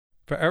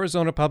For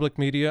Arizona Public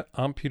Media,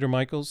 I'm Peter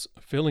Michaels,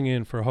 filling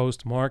in for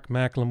host Mark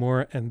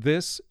McLemore, and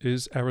this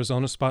is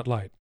Arizona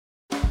Spotlight.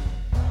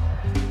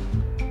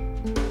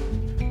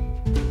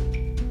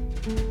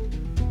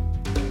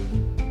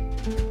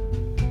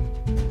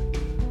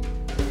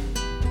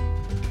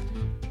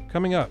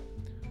 Coming up,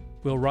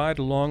 we'll ride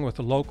along with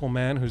a local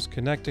man who's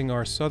connecting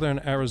our southern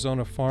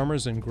Arizona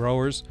farmers and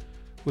growers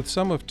with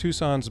some of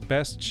Tucson's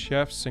best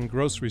chefs and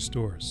grocery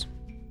stores.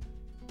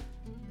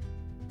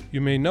 You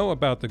may know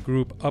about the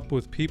group Up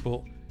With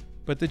People,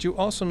 but did you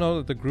also know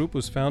that the group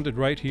was founded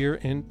right here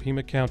in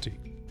Pima County?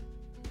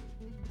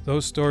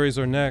 Those stories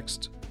are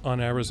next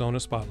on Arizona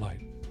Spotlight.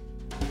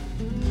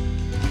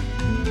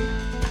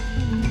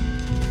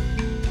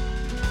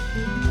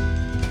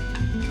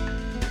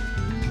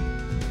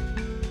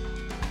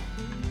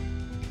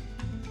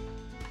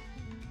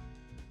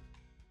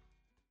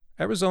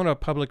 Arizona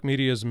Public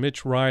Media's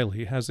Mitch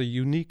Riley has a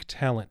unique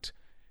talent.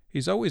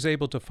 He's always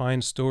able to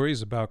find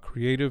stories about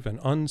creative and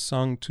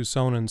unsung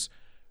Tucsonans,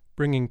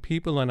 bringing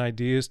people and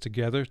ideas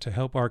together to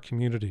help our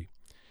community.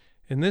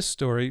 In this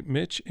story,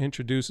 Mitch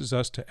introduces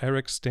us to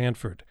Eric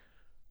Stanford.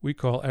 We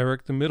call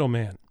Eric the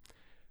middleman,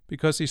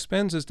 because he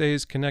spends his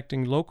days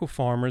connecting local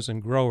farmers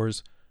and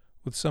growers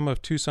with some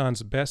of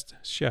Tucson's best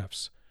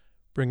chefs,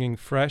 bringing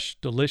fresh,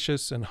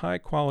 delicious, and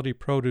high-quality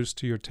produce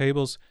to your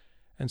tables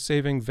and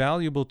saving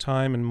valuable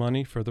time and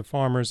money for the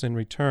farmers in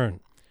return.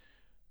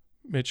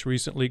 Mitch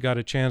recently got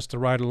a chance to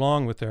ride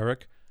along with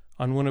Eric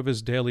on one of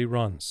his daily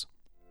runs.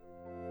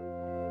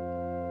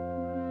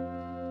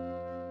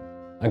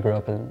 I grew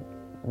up in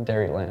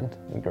Dairyland.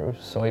 We grew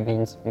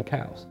soybeans and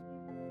cows.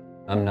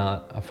 I'm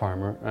not a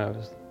farmer. I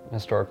was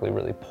historically a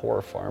really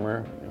poor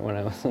farmer when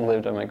I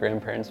lived on my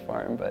grandparents'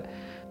 farm, but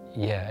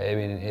yeah, I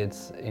mean,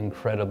 it's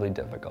incredibly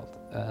difficult.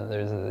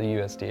 There's a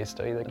USDA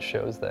study that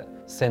shows that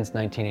since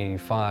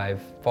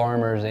 1985,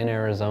 farmers in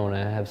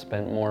Arizona have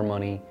spent more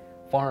money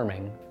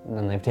farming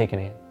than they've taken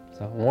in.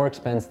 So more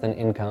expense than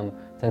income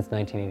since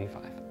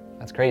 1985.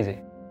 That's crazy.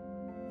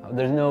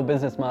 There's no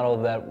business model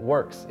that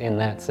works in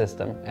that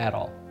system at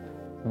all.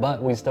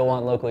 But we still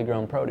want locally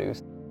grown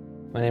produce.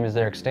 My name is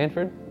Eric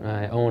Stanford.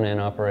 I own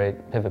and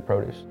operate Pivot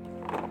Produce.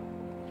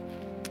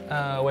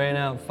 Weighing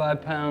out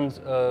 5 pounds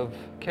of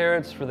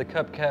carrots for the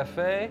Cup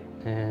Cafe,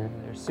 and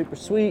they're super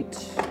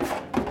sweet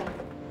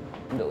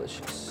and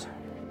delicious.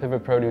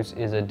 Pivot Produce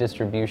is a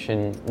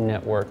distribution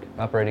network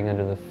operating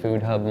under the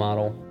Food Hub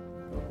model.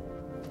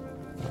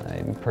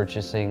 I'm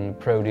purchasing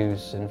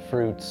produce and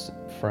fruits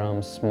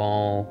from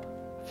small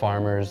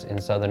farmers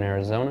in southern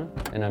Arizona,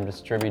 and I'm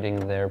distributing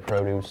their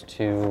produce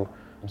to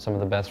some of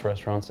the best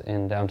restaurants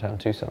in downtown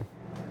Tucson.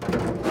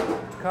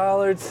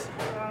 Collards.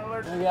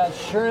 We got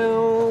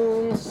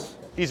shrooms.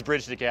 He's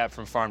bridged the gap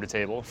from farm to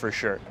table, for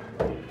sure.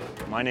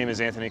 My name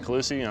is Anthony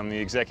Calusi. I'm the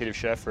executive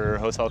chef for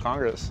Hotel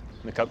Congress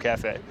in the Cup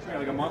Cafe.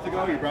 Like a month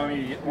ago, you brought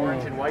me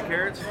orange and white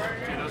carrots.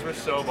 Dude, those were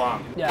so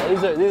bomb. Yeah,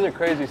 these are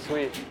crazy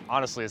sweet.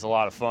 Honestly, it's a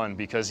lot of fun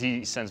because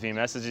he sends me a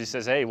message. He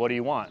says, "Hey, what do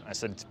you want?" I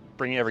said,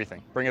 "Bring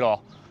everything. Bring it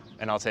all,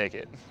 and I'll take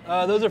it."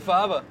 Those are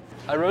fava.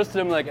 I roasted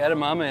them like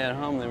edamame at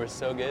home. They were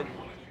so good.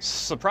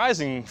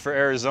 Surprising for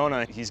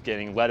Arizona, he's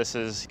getting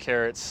lettuces,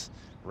 carrots,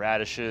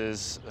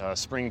 radishes,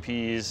 spring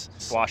peas,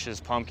 squashes,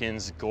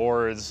 pumpkins,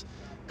 gourds,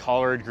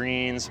 collard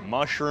greens,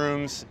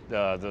 mushrooms.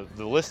 The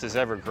list is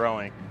ever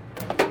growing.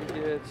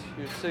 Get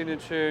your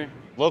signature.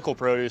 Local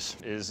produce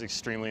is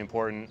extremely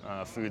important.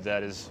 Food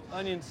that is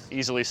Onions.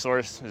 easily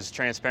sourced, is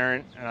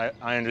transparent, and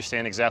I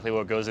understand exactly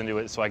what goes into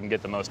it so I can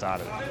get the most out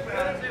of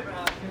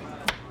it.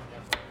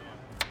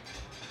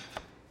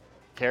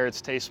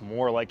 Carrots taste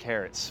more like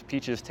carrots.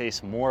 Peaches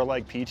taste more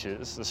like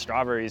peaches. The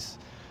strawberries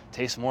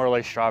taste more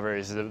like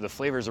strawberries. The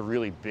flavors are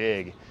really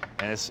big,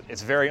 and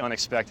it's very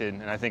unexpected,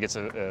 and I think it's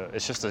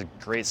just a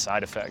great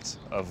side effect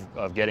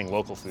of getting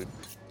local food.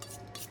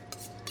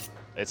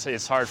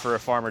 It's hard for a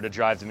farmer to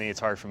drive to me. It's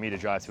hard for me to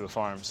drive to a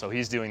farm. So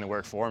he's doing the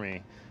work for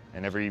me,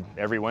 and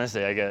every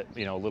Wednesday I get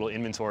a little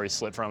inventory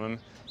slip from him.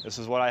 This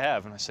is what I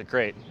have, and I said,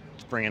 great,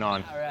 just bring it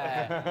on. All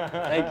right.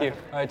 Thank you.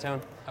 All right, Tone.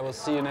 I will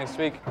see you next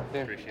week.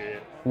 Appreciate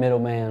it.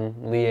 Middleman,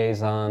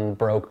 liaison,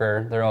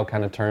 broker, they're all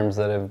kind of terms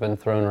that have been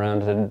thrown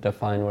around to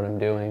define what I'm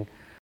doing.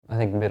 I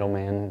think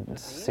middleman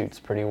suits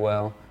pretty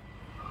well.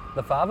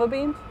 The fava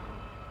beans?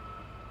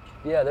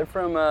 Yeah, they're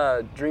from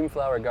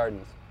Dreamflower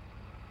Gardens.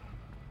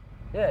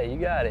 Yeah, you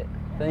got it.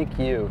 Thank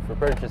you for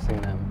purchasing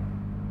them.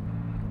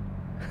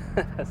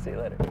 See you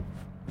later.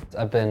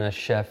 I've been a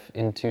chef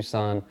in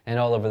Tucson and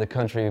all over the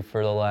country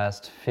for the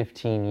last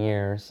 15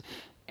 years,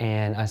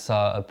 and I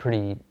saw a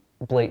pretty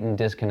blatant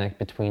disconnect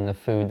between the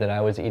food that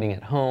I was eating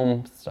at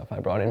home, stuff I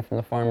brought in from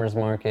the farmer's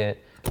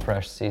market,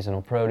 fresh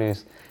seasonal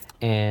produce,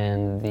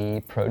 and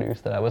the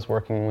produce that I was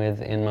working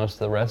with in most of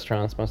the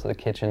restaurants, most of the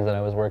kitchens that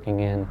I was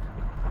working in.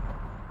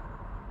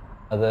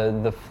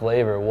 The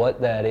flavor, what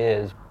that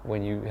is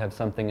when you have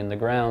something in the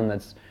ground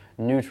that's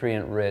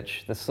nutrient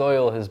rich. The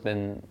soil has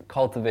been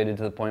cultivated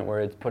to the point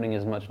where it's putting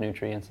as much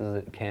nutrients as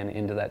it can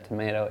into that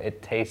tomato.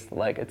 It tastes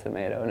like a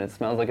tomato, and it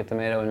smells like a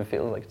tomato, and it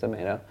feels like a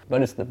tomato.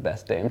 But it's the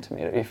best damn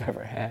tomato you've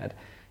ever had.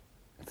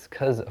 It's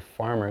because a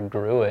farmer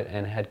grew it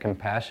and had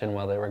compassion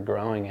while they were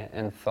growing it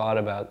and thought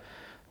about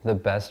the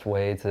best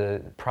way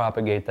to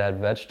propagate that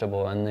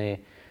vegetable. And they,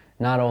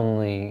 not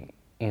only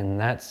in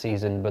that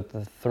season, but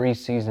the 3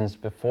 seasons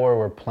before,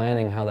 were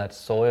planning how that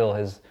soil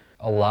is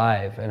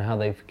alive and how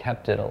they've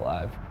kept it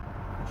alive.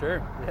 Sure,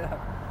 yeah.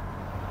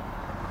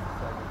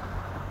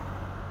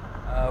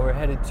 We're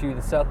headed to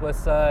the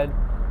southwest side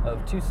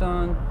of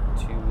Tucson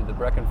to the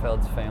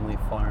Breckenfeld's family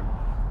farm.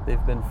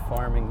 They've been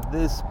farming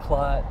this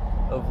plot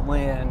of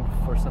land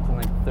for something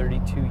like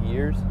 32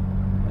 years.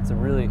 It's a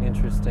really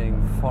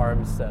interesting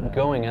farm setup.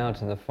 Going out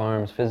to the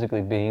farms,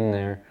 physically being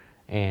there,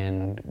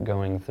 and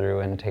going through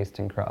and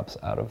tasting crops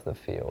out of the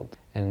field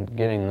and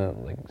getting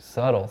the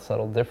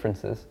subtle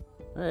differences.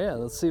 Oh yeah,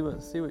 let's see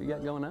what you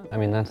got going on. I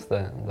mean, that's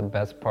the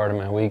best part of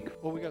my week.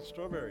 Well, we got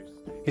strawberries.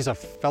 He's a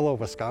fellow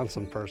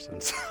Wisconsin person.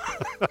 So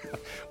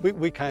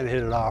we kind of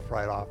hit it off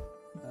right off.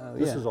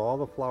 This is all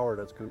the flour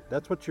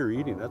that's what you're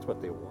eating. That's what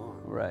they want.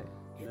 Right.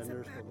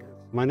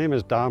 My name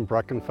is Don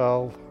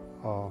Breckenfeld.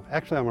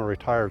 Actually, I'm a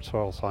retired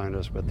soil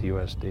scientist with the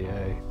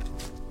USDA.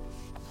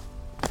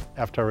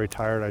 After I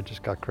retired, I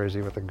just got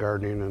crazy with the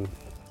gardening and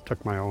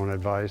took my own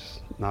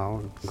advice now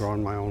and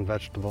growing my own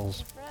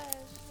vegetables.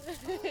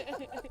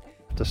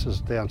 This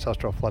is the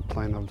ancestral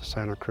floodplain of the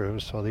Santa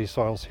Cruz, so these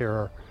soils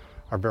here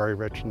are very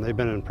rich, and they've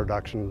been in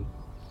production.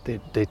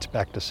 It dates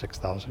back to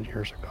 6,000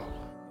 years ago.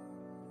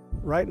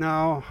 Right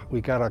now,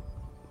 we got a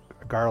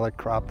garlic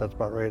crop that's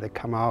about ready to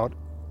come out.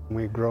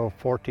 We grow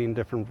 14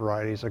 different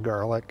varieties of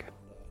garlic.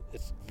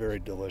 It's very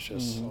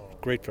delicious,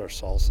 great for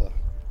salsa.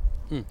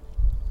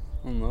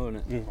 I'm loving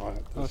it.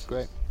 That's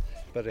great.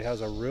 But it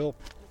has a real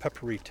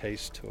peppery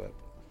taste to it.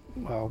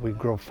 We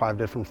grow 5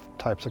 different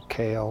types of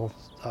kale,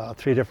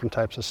 3 different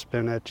types of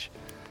spinach,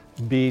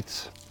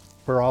 beets.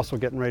 We're also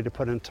getting ready to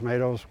put in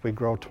tomatoes. We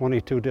grow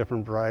 22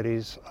 different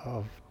varieties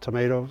of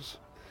tomatoes,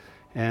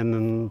 and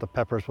then the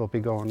peppers will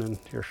be going in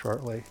here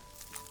shortly.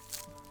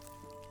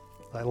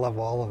 I love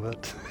all of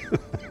it.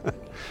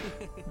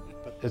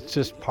 It's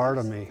just part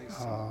of me.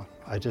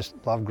 I just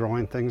love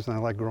growing things, and I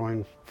like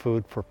growing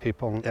food for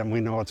people, and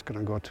we know it's going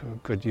to go to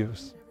good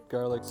use.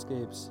 Garlic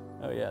scapes.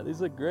 Oh yeah, these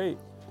look great.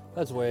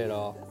 Let's weigh it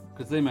all,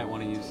 because they might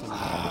want to use some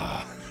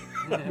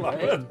of that.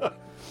 Right?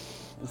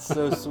 It's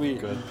so sweet,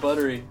 good.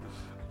 Buttery.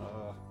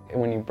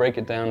 When you break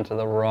it down to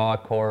the raw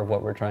core of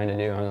what we're trying to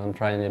do, I'm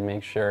trying to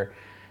make sure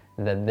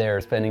that they're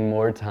spending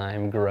more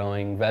time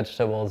growing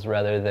vegetables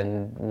rather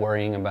than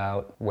worrying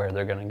about where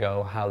they're going to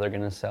go, how they're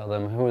going to sell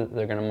them, who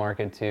they're going to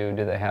market to,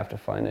 do they have to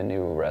find a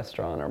new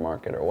restaurant or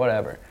market or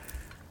whatever.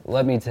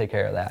 Let me take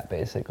care of that,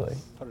 basically.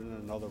 Put it in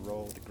another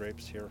row of the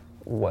grapes here.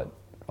 What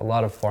a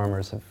lot of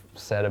farmers have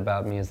said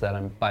about me is that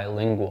I'm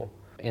bilingual,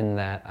 in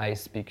that I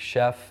speak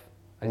chef.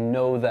 I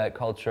know that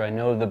culture, I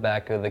know the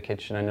back of the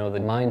kitchen, I know the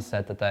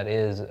mindset that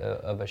is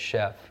of a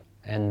chef.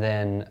 And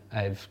then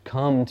I've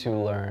come to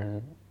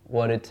learn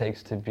what it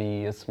takes to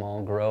be a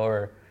small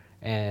grower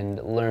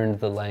and learned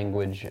the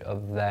language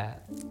of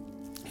that.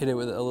 Hit it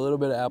with a little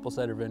bit of apple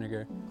cider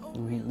vinegar.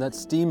 That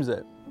steams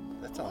it.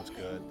 That sounds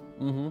good.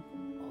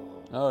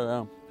 Oh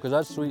yeah, because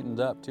that sweetens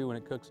up too when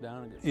it cooks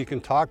down. You can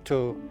talk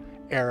to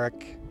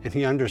Eric and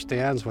he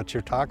understands what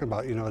you're talking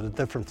about, you know, the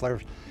different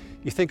flavors.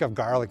 You think of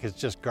garlic, it's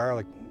just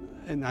garlic,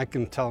 and I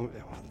can tell him,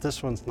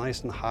 this one's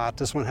nice and hot,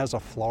 this one has a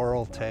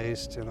floral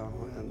taste, you know,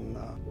 and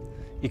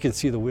you can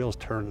see the wheels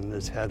turning in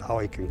his head, how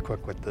he can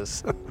cook with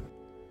this.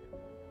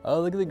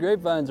 Oh, look at the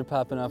grapevines are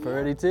popping off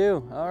already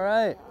too. All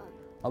right,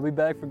 I'll be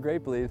back for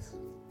grape leaves.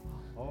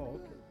 Oh,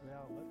 okay.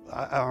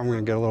 I'm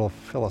gonna get a little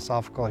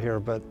philosophical here,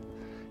 but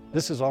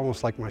this is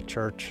almost like my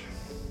church.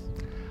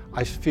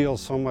 I feel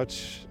so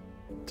much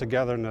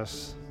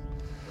togetherness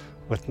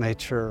with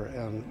nature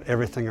and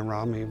everything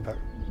around me, but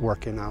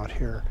working out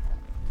here.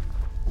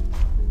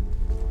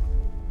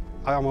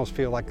 I almost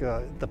feel like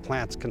the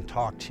plants can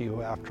talk to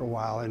you after a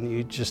while, and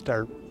you just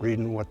start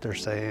reading what they're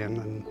saying,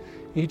 and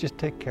you just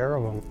take care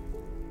of them.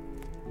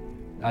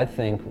 I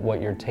think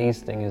what you're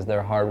tasting is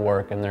their hard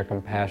work and their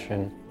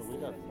compassion.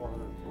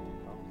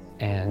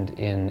 And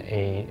in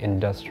a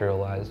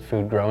industrialized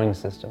food growing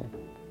system,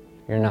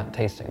 you're not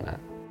tasting that.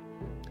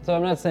 So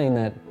I'm not saying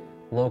that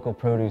local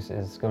produce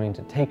is going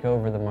to take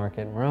over the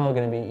market. We're all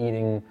going to be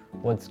eating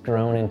what's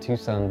grown in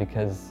Tucson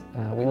because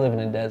we live in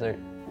a desert.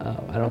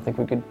 I don't think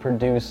we could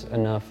produce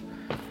enough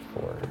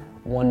for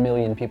 1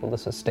 million people to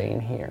sustain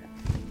here.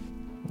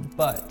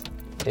 But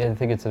I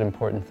think it's an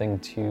important thing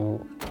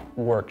to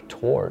work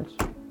towards.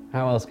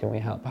 How else can we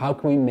help? How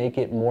can we make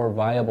it more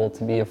viable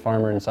to be a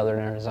farmer in southern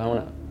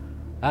Arizona?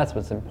 That's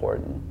what's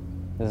important,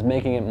 is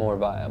making it more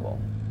viable.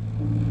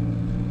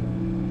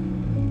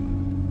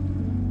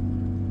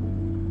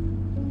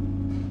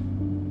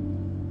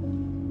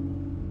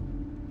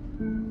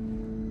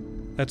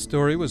 That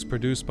story was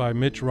produced by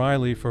Mitch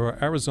Riley for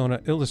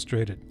Arizona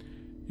Illustrated.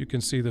 You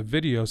can see the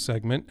video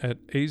segment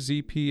at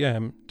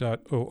azpm.org.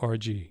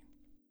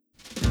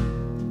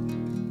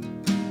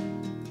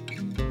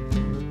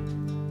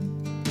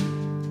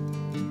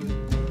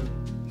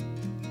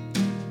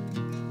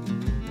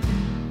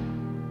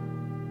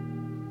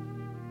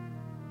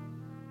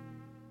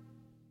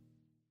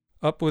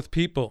 Up with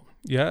People.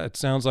 Yeah, it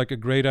sounds like a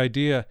great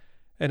idea,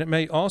 and it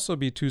may also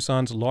be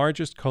Tucson's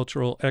largest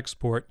cultural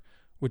export,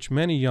 which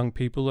many young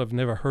people have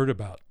never heard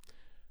about.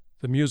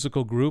 The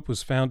musical group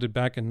was founded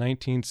back in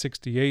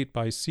 1968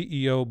 by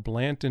CEO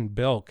Blanton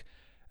Belk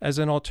as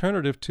an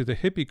alternative to the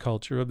hippie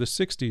culture of the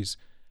 60s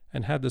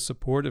and had the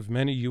support of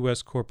many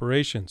U.S.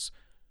 corporations.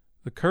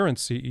 The current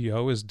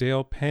CEO is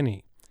Dale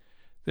Penny.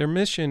 Their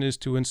mission is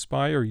to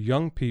inspire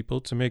young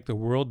people to make the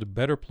world a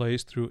better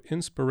place through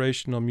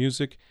inspirational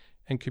music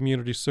and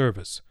community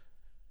service.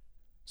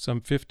 Some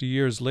 50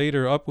 years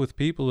later, Up With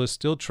People is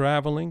still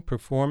traveling,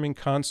 performing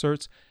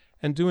concerts,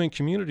 and doing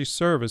community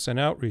service and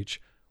outreach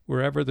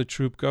wherever the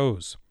troupe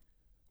goes.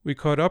 We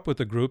caught up with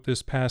the group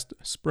this past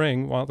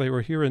spring while they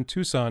were here in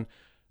Tucson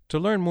to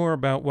learn more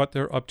about what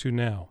they're up to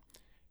now.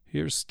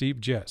 Here's Steve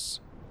Jess.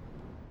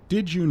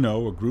 Did you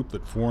know a group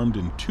that formed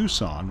in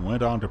Tucson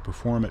went on to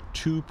perform at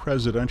 2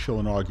 presidential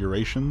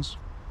inaugurations,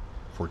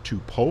 for 2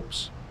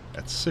 popes,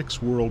 at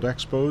 6 World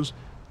Expos,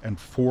 and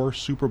 4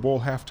 Super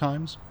Bowl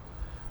halftimes?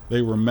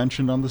 They were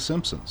mentioned on The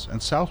Simpsons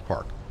and South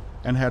Park,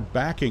 and had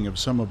backing of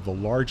some of the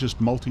largest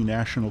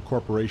multinational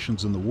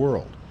corporations in the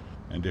world.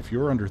 And if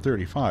you're under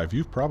 35,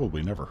 you've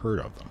probably never heard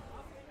of them.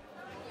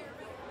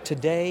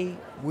 Today,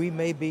 we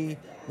may be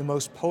the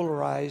most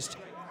polarized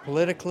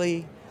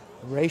politically,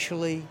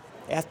 racially,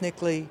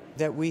 ethnically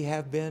that we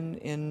have been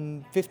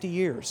in 50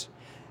 years.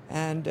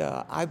 And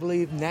I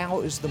believe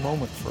now is the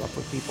moment for Up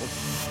With People.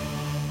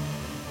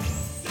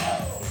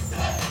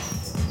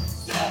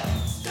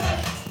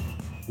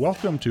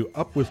 Welcome to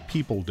Up With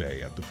People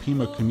Day at the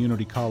Pima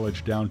Community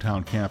College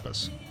downtown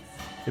campus.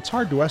 It's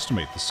hard to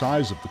estimate the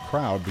size of the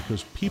crowd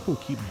because people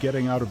keep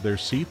getting out of their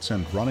seats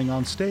and running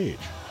on stage.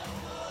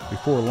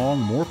 Before long,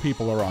 more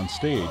people are on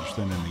stage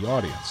than in the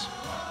audience.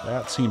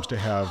 That seems to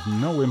have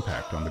no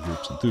impact on the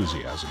group's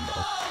enthusiasm,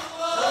 though.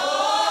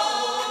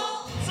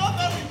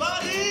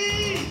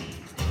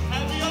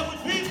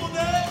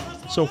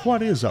 So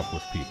what is Up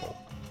With People?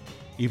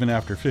 Even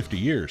after 50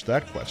 years,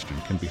 that question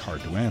can be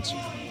hard to answer.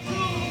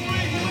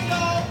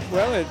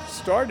 Well, it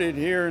started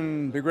here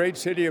in the great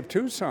city of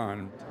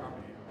Tucson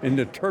in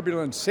the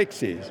turbulent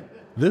 60s.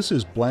 This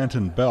is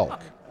Blanton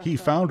Belk. He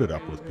founded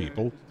Up With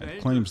People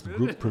and claims the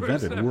group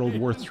prevented World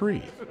War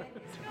III.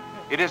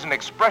 It is an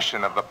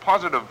expression of the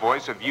positive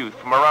voice of youth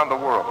from around the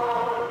world.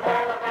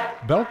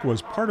 Belk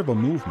was part of a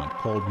movement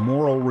called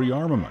Moral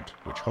Rearmament,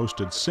 which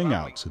hosted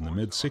sing-outs in the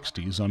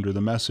mid-60s under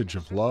the message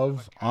of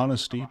love,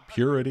 honesty,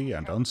 purity,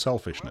 and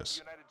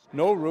unselfishness.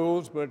 No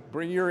rules, but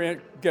bring your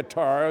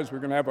guitars. We're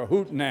going to have a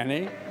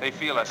hootenanny. They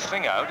feel a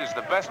sing-out is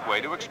the best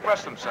way to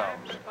express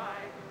themselves.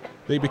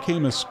 They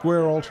became a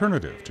square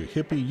alternative to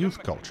hippie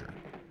youth culture.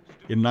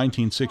 In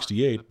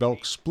 1968,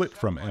 Belk split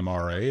from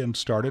MRA and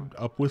started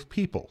Up With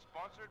People.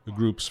 The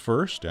group's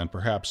first and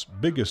perhaps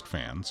biggest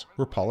fans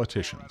were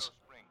politicians.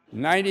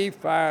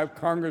 95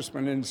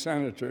 congressmen and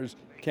senators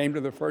came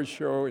to the first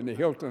show in the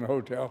Hilton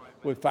Hotel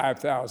with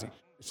 5,000.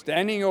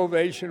 Standing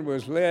ovation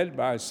was led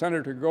by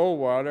Senator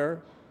Goldwater,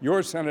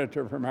 your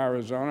senator from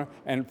Arizona,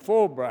 and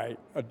Fulbright,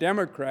 a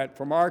Democrat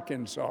from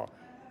Arkansas.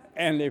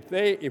 And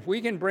if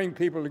we can bring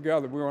people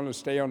together, we want to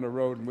stay on the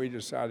road, and we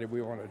decided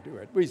we want to do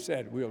it. We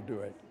said we'll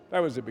do it. That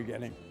was the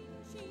beginning.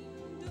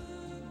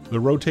 The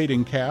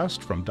rotating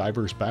cast from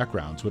diverse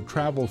backgrounds would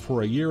travel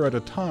for a year at a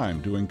time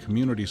doing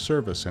community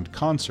service and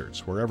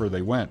concerts wherever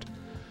they went.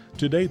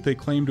 To date, they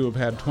claim to have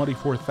had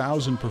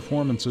 24,000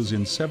 performances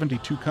in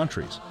 72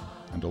 countries,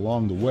 and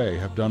along the way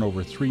have done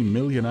over 3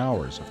 million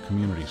hours of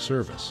community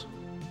service.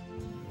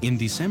 In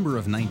December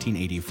of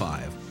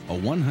 1985, a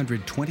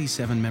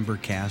 127-member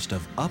cast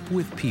of Up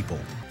With People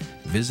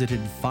visited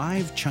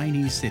 5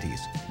 Chinese cities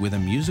with a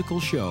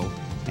musical show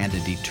and a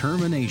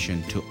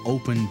determination to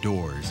open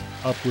doors.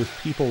 Up With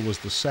People was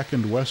the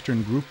second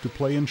Western group to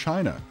play in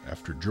China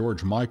after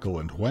George Michael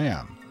and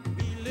Wham.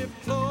 We live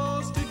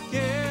close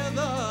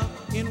together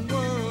in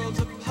worlds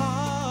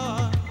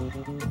apart.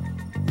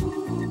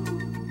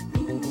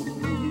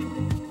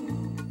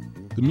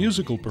 The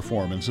musical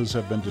performances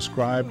have been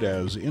described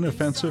as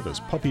inoffensive as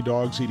puppy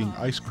dogs eating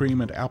ice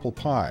cream and apple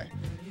pie,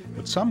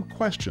 but some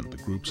question the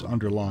group's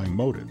underlying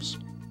motives.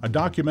 A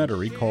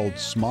documentary called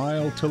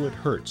Smile Till It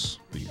Hurts,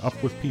 the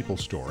Up With People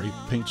story,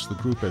 paints the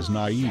group as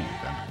naive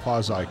and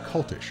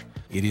quasi-cultish.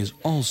 It is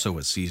also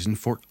a season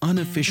for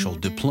unofficial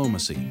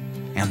diplomacy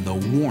and the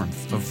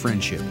warmth of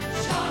friendship.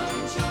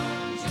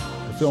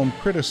 The film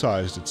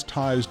criticized its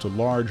ties to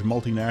large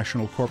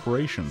multinational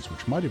corporations,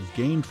 which might have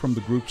gained from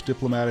the group's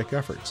diplomatic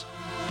efforts.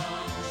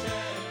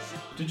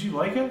 Did you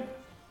like it?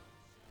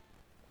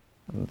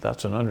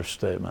 That's an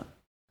understatement.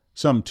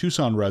 Some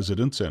Tucson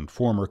residents and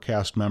former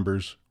cast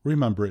members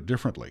remember it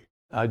differently.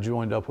 I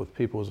joined Up With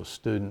People as a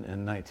student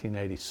in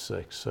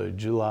 1986, so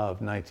July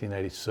of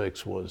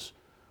 1986 was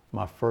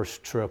my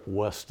first trip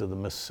west of the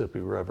Mississippi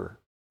River.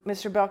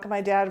 Mr. Belk and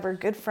my dad were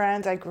good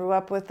friends. I grew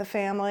up with the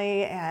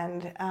family,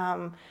 and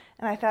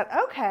I thought,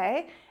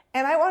 okay.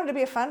 And I wanted to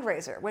be a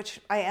fundraiser, which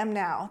I am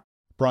now.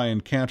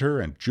 Brian Cantor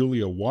and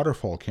Julia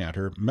Waterfall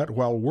Cantor met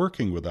while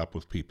working with Up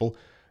With People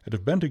and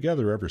have been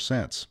together ever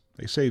since.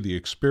 They say the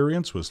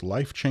experience was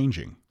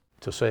life-changing.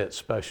 To say it's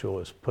special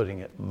is putting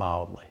it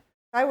mildly.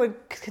 I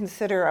would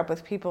consider Up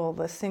With People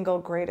the single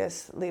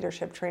greatest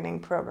leadership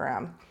training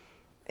program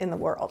in the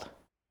world.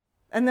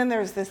 And then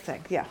there's this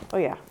thing, yeah. Oh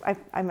yeah,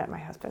 I met my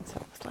husband, so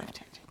it was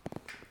life-changing.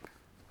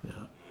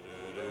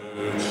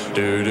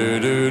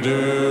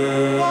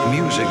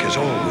 Music has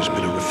always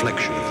been a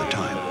reflection of the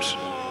times.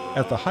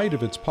 At the height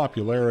of its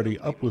popularity,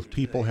 Up With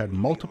People had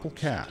multiple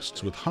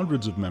casts with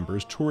hundreds of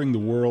members touring the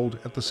world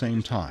at the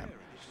same time.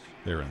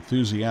 Their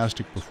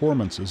enthusiastic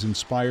performances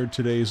inspired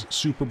today's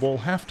Super Bowl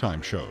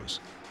halftime shows.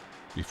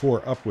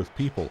 Before Up With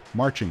People,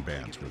 marching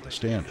bands were the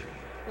standard.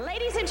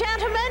 Ladies and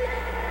gentlemen,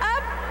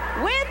 Up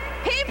With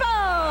People!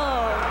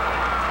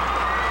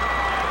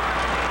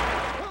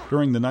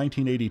 During the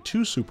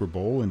 1982 Super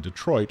Bowl in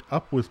Detroit,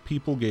 Up With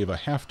People gave a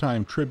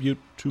halftime tribute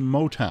to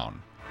Motown.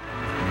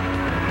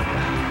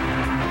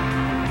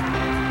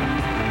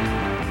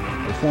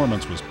 The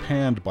performance was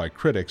panned by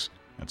critics,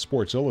 and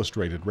Sports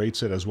Illustrated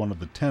rates it as one of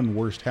the 10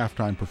 worst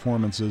halftime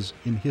performances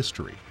in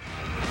history.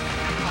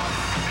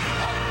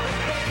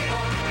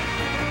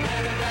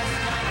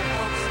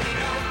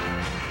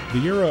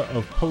 The era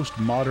of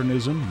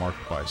postmodernism,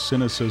 marked by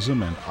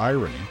cynicism and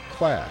irony,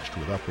 clashed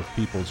with Up With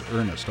People's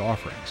earnest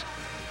offerings.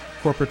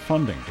 Corporate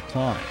funding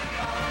declined.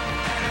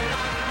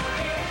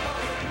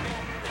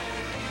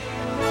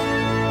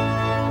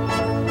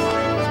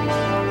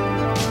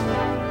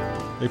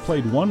 They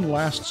played one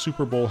last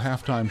Super Bowl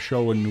halftime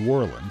show in New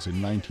Orleans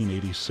in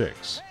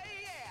 1986.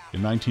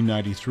 In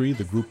 1993,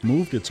 the group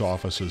moved its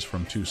offices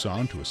from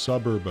Tucson to a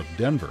suburb of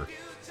Denver,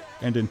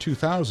 and in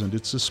 2000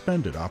 it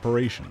suspended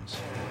operations.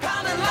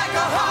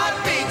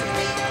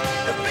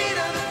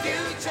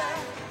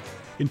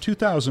 In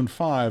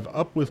 2005,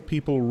 Up With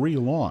People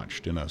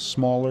relaunched in a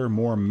smaller,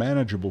 more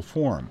manageable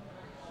form.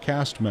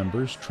 Cast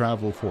members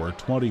travel for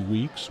 20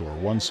 weeks or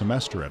one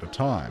semester at a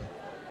time.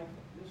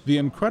 The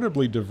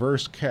incredibly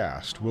diverse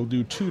cast will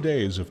do 2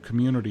 days of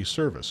community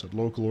service at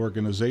local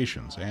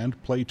organizations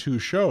and play 2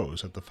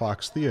 shows at the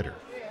Fox Theater.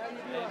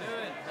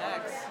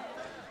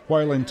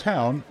 While in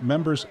town,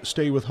 members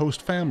stay with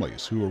host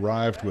families who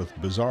arrived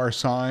with bizarre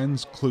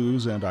signs,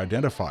 clues, and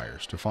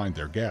identifiers to find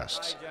their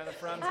guests.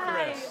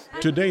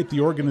 To date,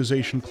 the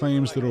organization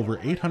claims that over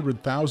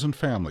 800,000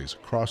 families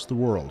across the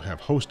world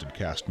have hosted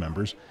cast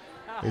members.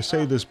 They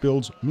say this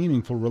builds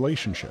meaningful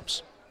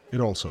relationships. It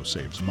also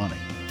saves money.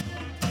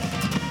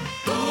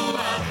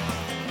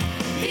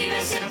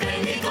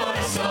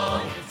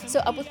 So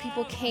Up With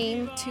People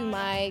came to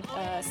my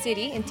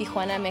city in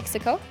Tijuana,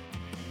 Mexico.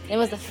 It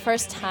was the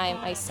first time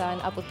I saw an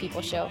Up With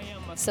People show.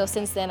 So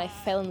since then I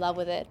fell in love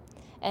with it.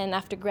 And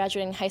after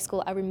graduating high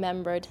school, I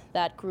remembered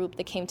that group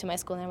that came to my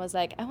school and I was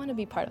like, I want to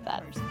be part of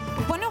that.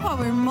 One of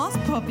our most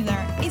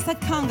popular is a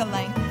conga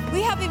line.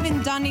 We have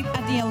even done it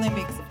at the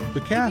Olympics.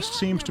 The cast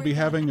seems to be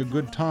having a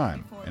good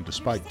time, and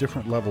despite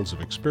different levels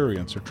of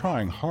experience, are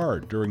trying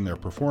hard during their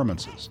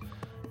performances.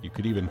 You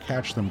could even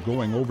catch them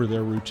going over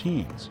their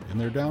routines in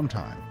their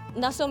downtime.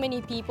 Not so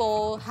many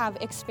people have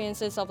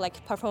experiences of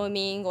like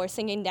performing or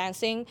singing,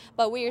 dancing,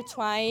 but we're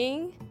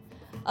trying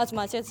as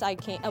much as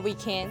we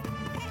can.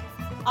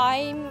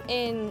 I'm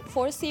in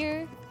 4th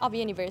year of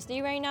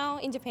university right now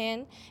in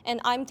Japan,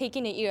 and I'm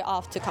taking a year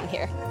off to come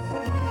here.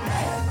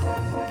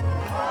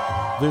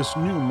 This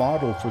new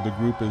model for the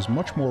group is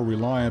much more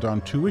reliant on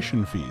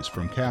tuition fees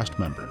from cast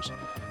members.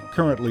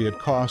 Currently, it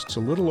costs a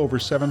little over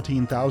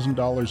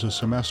 $17,000 a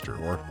semester,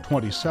 or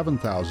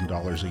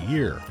 $27,000 a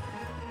year.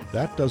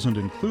 That doesn't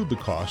include the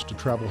cost to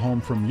travel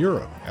home from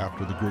Europe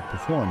after the group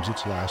performs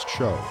its last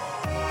show.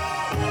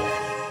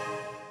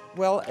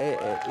 Well,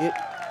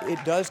 it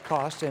does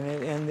cost,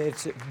 and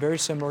it's very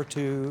similar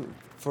to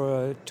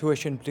for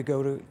tuition to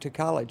go to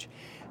college.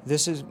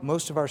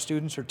 Most of our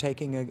students are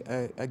taking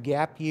a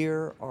gap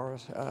year or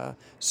a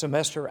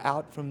semester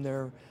out from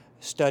their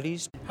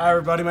studies. Hi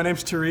everybody, my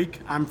name's Tariq.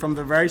 I'm from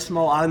the very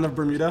small island of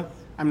Bermuda.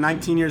 I'm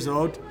 19 years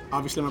old.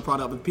 Obviously I'm a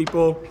product of the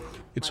people.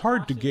 It's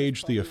hard to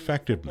gauge the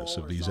effectiveness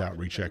of these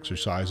outreach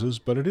exercises,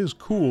 but it is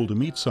cool to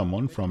meet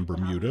someone from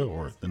Bermuda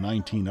or the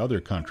 19 other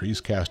countries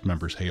cast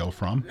members hail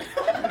from.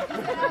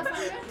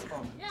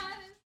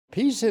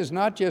 Peace is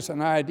not just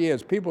an idea,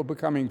 it's people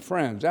becoming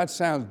friends. That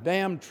sounds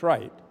damn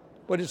trite,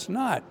 but it's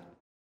not.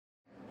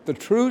 The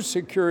true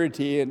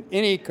security in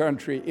any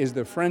country is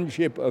the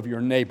friendship of your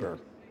neighbor.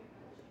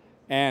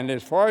 And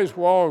as far as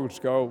walls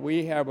go,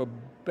 we have a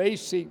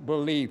basic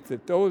belief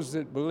that those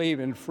that believe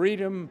in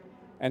freedom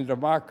and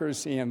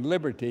democracy and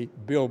liberty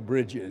build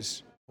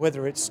bridges.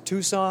 Whether it's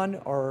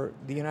Tucson or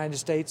the United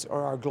States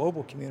or our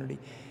global community,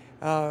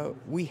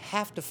 we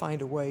have to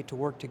find a way to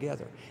work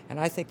together. And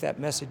I think that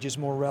message is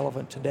more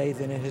relevant today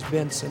than it has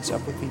been since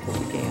Up With People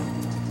began.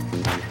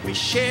 We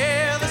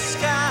share the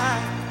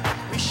sky,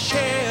 we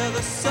share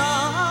the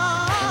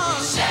sun,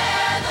 we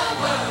share the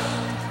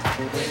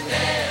world with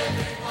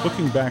everyone.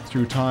 Looking back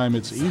through time,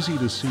 it's easy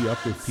to see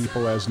Up With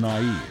People as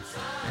naive,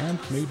 and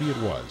maybe it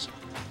was.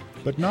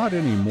 But not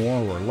any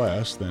more or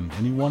less than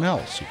anyone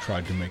else who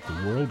tried to make the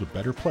world a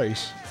better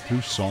place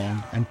through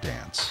song and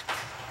dance.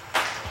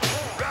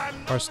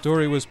 Our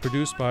story was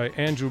produced by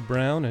Andrew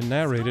Brown and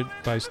narrated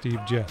by Steve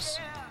Jess.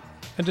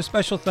 And a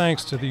special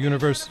thanks to the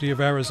University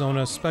of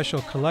Arizona Special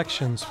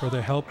Collections for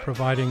their help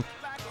providing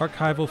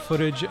archival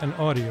footage and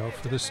audio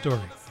for this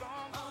story.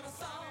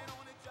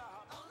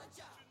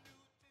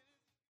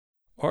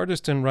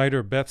 Artist and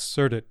writer Beth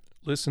Serdet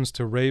listens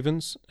to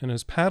ravens and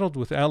has paddled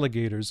with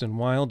alligators in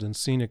wild and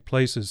scenic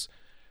places,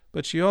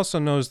 but she also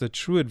knows that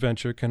true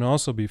adventure can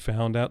also be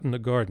found out in the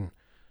garden,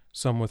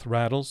 some with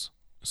rattles,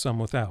 some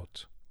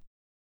without.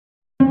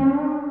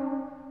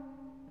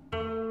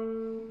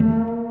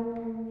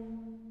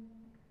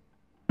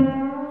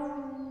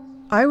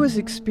 I was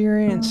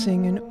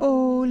experiencing an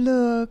 "oh,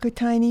 look, a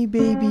tiny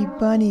baby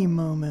bunny"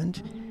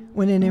 moment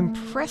when an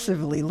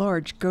impressively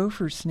large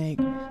gopher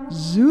snake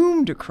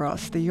zoomed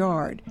across the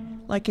yard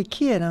like a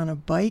kid on a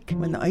bike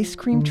when the ice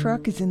cream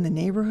truck is in the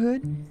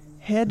neighborhood,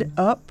 head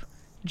up,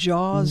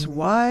 jaws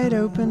wide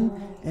open,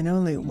 and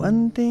only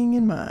one thing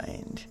in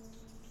mind.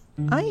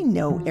 I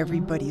know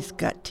everybody's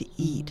got to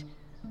eat,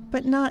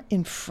 but not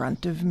in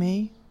front of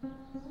me.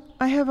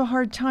 I have a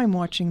hard time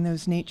watching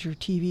those nature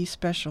TV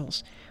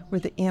specials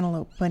where the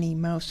antelope bunny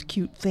mouse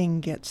cute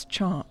thing gets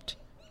chomped.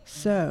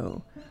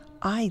 So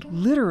I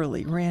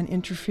literally ran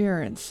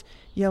interference,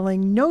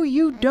 yelling, "No,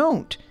 you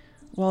don't,"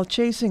 while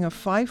chasing a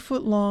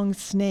 5-foot-long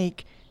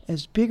snake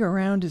as big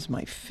around as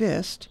my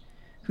fist,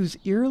 whose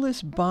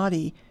earless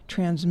body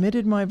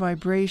transmitted my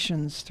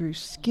vibrations through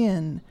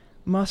skin,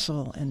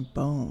 muscle, and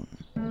bone.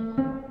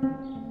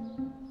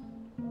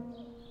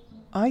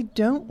 I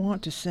don't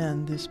want to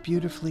send this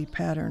beautifully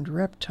patterned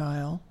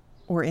reptile,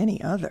 or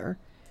any other,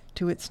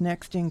 to its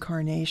next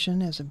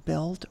incarnation as a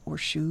belt or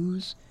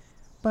shoes,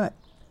 but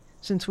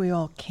since we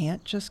all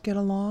can't just get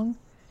along,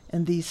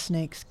 and these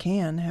snakes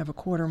can have a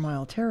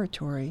quarter-mile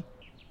territory,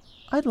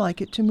 I'd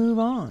like it to move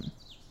on.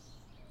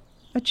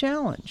 A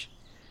challenge.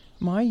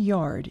 My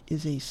yard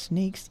is a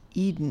snake's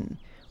Eden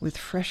with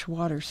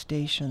freshwater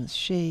stations,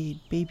 shade,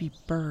 baby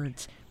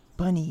birds,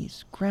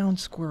 bunnies, ground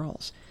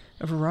squirrels,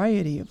 a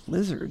variety of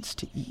lizards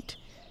to eat,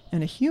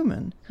 and a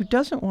human who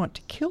doesn't want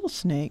to kill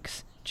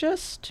snakes,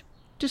 just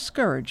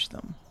discourage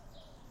them.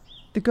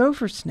 The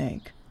gopher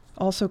snake,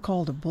 also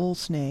called a bull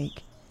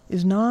snake,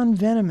 is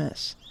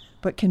non-venomous,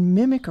 but can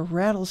mimic a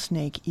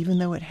rattlesnake even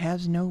though it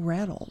has no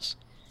rattles.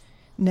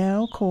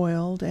 Now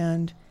coiled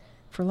and,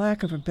 for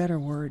lack of a better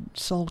word,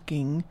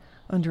 sulking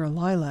under a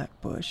lilac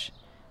bush,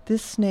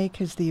 this snake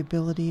has the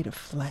ability to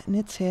flatten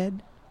its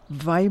head,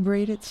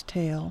 vibrate its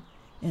tail,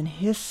 and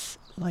hiss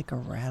like a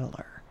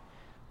rattler.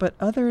 But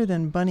other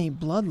than bunny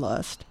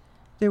bloodlust,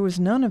 there was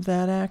none of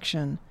that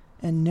action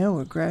and no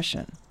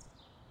aggression.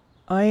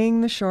 Eyeing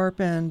the sharp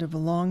end of a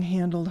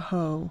long-handled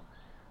hoe,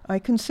 I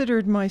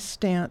considered my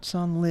stance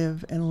on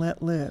live and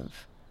let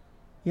live.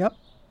 Yup,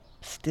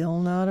 still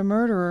not a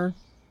murderer.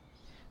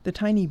 The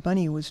tiny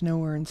bunny was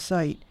nowhere in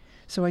sight,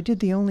 so I did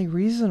the only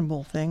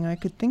reasonable thing I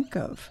could think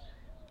of.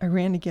 I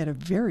ran to get a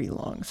very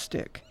long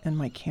stick and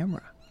my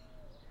camera.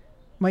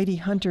 Mighty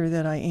hunter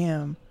that I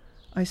am,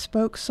 I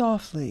spoke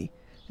softly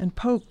and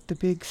poked the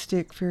big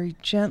stick very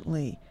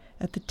gently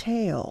at the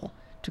tail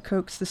to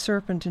coax the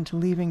serpent into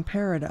leaving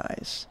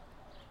paradise.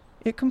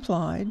 It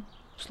complied,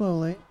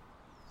 slowly.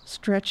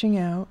 Stretching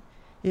out,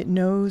 it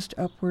nosed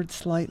upward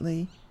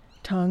slightly,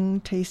 tongue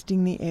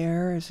tasting the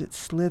air as it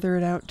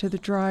slithered out to the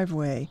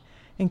driveway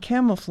and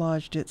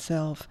camouflaged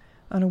itself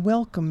on a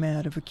welcome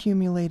mat of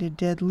accumulated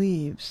dead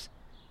leaves.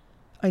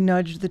 I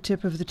nudged the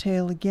tip of the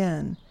tail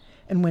again,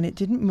 and when it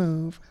didn't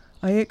move,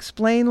 I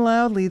explained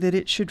loudly that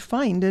it should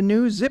find a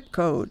new zip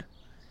code.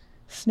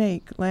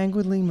 Snake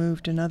languidly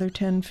moved another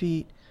 10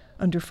 feet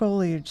under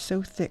foliage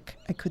so thick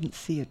I couldn't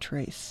see a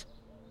trace.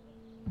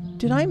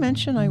 Did I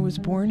mention I was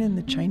born in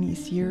the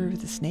Chinese Year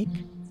of the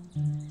Snake?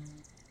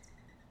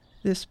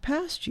 This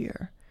past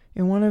year,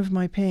 in one of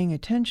my paying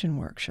attention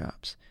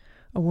workshops,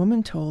 a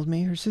woman told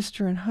me her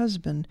sister and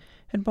husband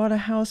had bought a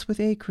house with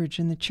acreage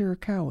in the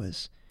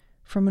Chiricahuas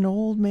from an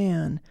old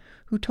man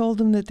who told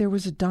them that there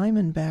was a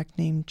diamondback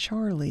named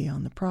Charlie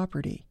on the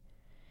property.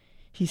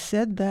 He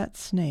said that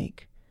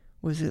snake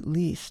was at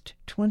least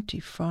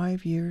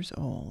 25 years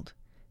old,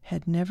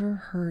 had never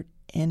hurt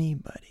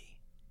anybody.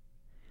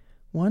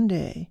 One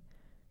day,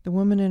 the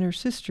woman and her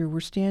sister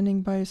were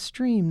standing by a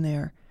stream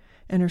there,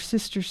 and her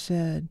sister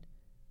said,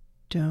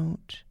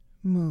 "Don't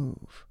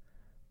move,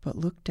 but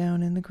look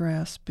down in the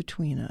grass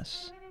between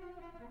us."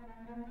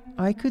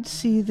 I could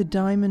see the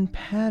diamond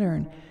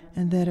pattern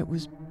and that it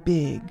was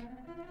big.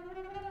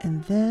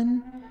 And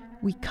then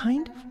we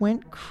kind of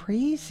went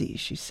crazy,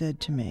 she said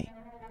to me.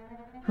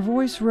 Her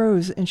voice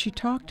rose, and she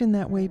talked in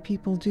that way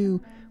people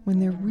do when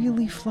they're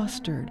really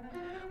flustered.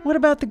 "What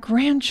about the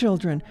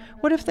grandchildren?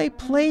 What if they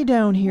play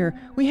down here?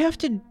 We have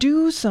to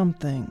do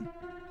something."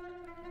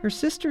 Her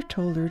sister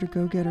told her to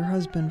go get her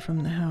husband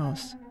from the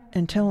house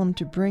and tell him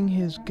to bring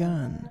his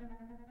gun.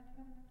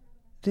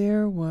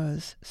 There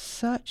was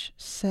such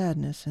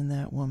sadness in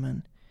that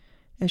woman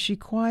as she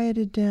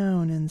quieted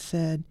down and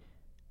said,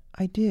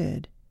 "I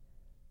did.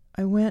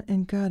 I went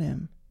and got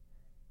him.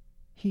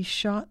 He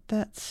shot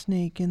that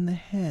snake in the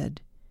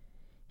head.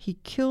 He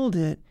killed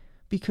it,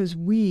 because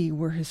we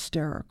were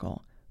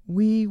hysterical.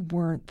 We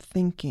weren't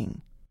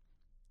thinking.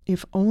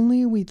 If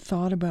only we'd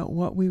thought about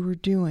what we were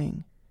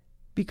doing,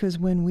 because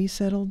when we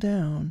settled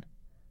down,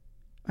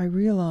 I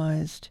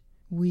realized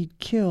we'd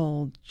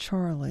killed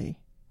Charlie.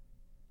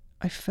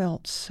 I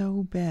felt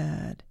so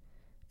bad,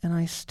 and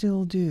I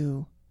still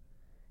do,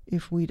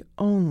 if we'd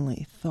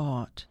only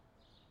thought.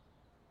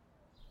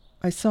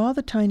 I saw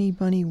the tiny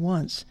bunny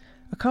once,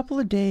 a couple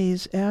of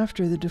days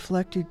after the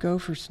deflected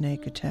gopher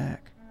snake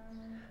attack.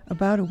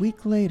 About a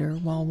week later,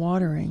 while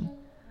watering,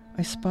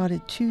 I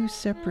spotted 2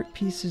 separate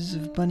pieces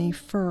of bunny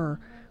fur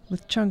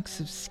with chunks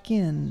of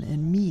skin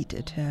and meat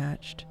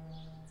attached.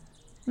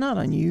 Not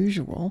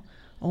unusual.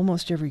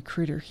 Almost every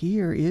critter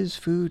here is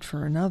food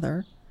for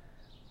another.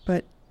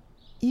 But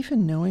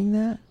even knowing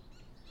that,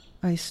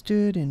 I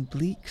stood in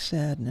bleak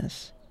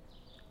sadness,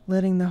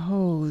 letting the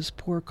hose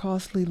pour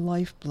costly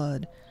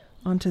lifeblood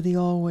onto the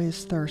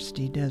always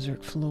thirsty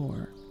desert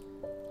floor.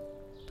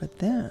 But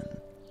then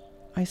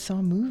I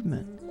saw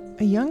movement.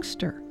 A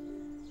youngster,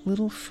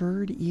 little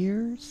furred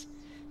ears,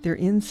 their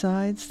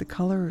insides the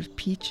color of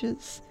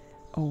peaches,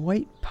 a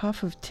white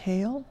puff of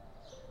tail.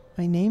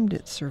 I named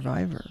it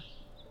Survivor.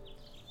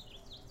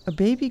 A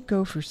baby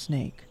gopher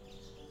snake,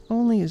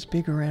 only as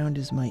big around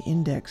as my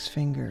index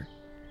finger,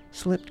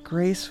 slipped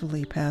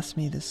gracefully past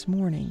me this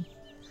morning,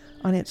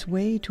 on its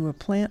way to a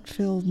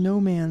plant-filled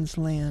no-man's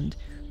land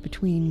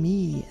between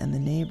me and the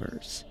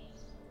neighbors.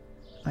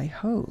 I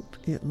hope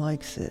it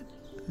likes it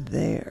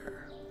there.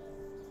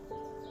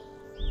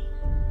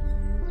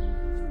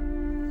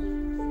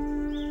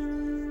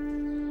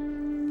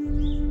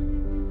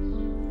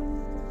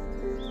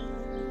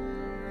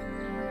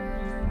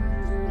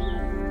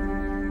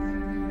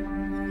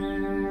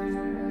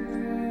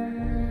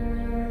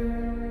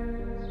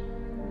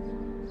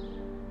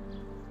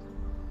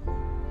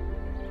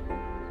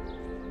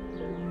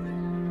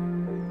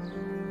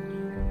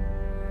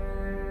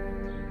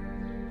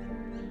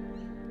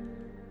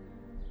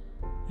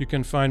 You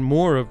can find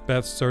more of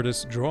Beth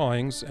Sirtis'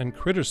 drawings and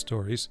critter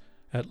stories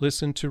at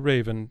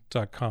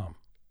listentoraven.com.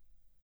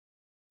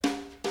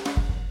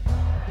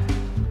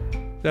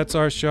 That's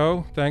our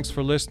show. Thanks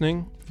for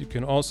listening. You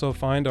can also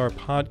find our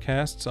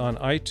podcasts on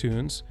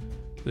iTunes.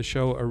 The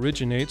show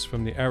originates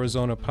from the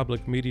Arizona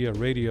Public Media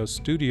Radio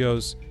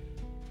Studios.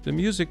 The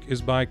music is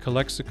by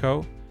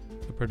Calexico.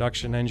 The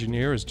production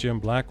engineer is Jim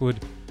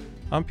Blackwood.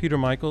 I'm Peter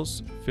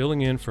Michaels,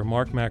 filling in for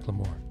Mark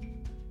McLemore.